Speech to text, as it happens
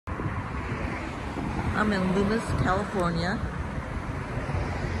I'm in Loomis, California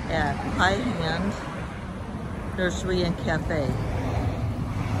at High Hand Nursery and Cafe.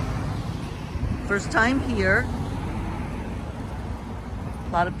 First time here.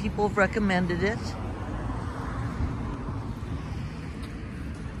 A lot of people have recommended it.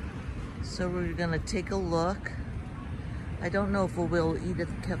 So we're gonna take a look. I don't know if we'll eat at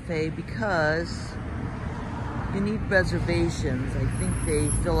the cafe because you need reservations. I think they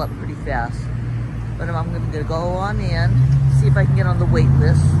fill up pretty fast. But I'm gonna go on in, see if I can get on the wait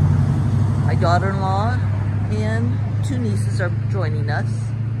list. My daughter-in-law and two nieces are joining us.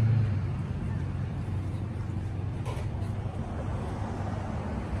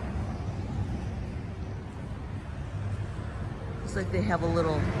 Looks like they have a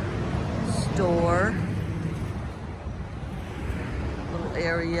little store, little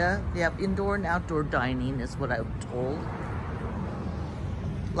area. They have indoor and outdoor dining is what I'm told.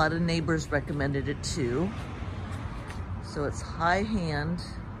 A lot of neighbors recommended it too. So it's High Hand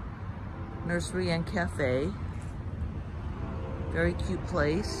Nursery and Cafe. Very cute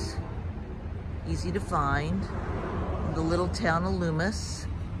place. Easy to find. In the little town of Loomis.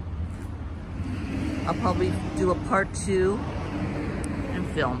 I'll probably do a part 2 and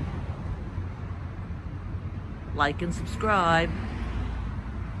film. Like and subscribe.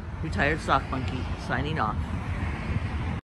 Retired Sock Monkey signing off.